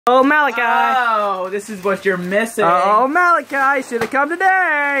Oh, Malachi! Oh, this is what you're missing. Oh, Malachi should have come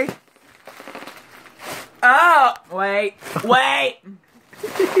today. Oh, wait.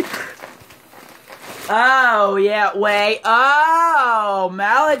 Oh, yeah, wait. Oh,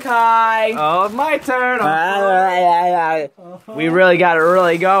 Malachi. Oh, it's my turn. We really got it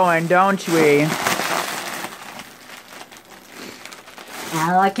really going, don't we?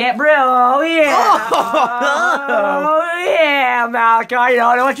 I can't breathe. Oh, yeah. Oh, yeah, Malachi. You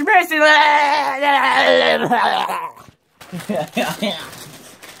don't know what you're missing.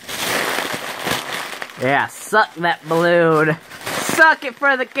 Yeah, suck that balloon. Suck it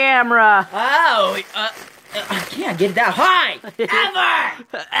for the camera. Oh, I can't get that high.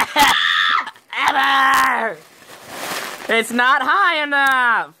 Ever! It's not high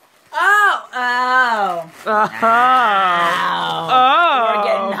enough. Oh. Oh. We're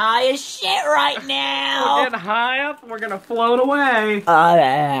getting high as shit right now. We're getting high up. We're gonna float away.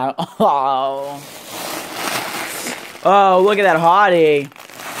 Oh, look at that hottie.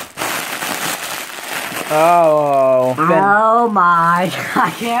 Oh. Oh my! I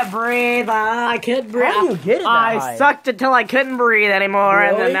can't breathe. I couldn't breathe. How do you get it that I high? sucked it till I couldn't breathe anymore,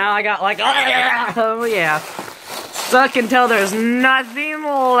 and Really? then now I got like, oh yeah, suck until there's nothing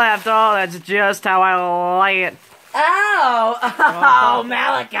left. Oh, that's just how I like it. Oh,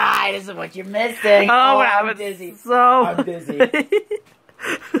 Malachi, this is what you're missing. Oh, I'm dizzy. So I'm dizzy.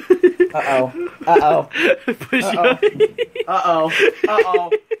 Uh-oh. Push you.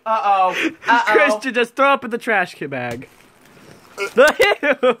 Christian, just throw up in the trash can bag. Don't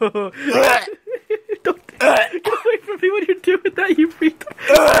get away from me when you're doing that, you retard.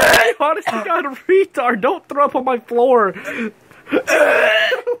 I honestly got a retard. Don't throw up on my floor.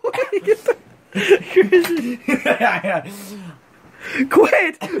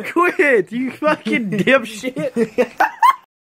 Quit, you fucking dipshit.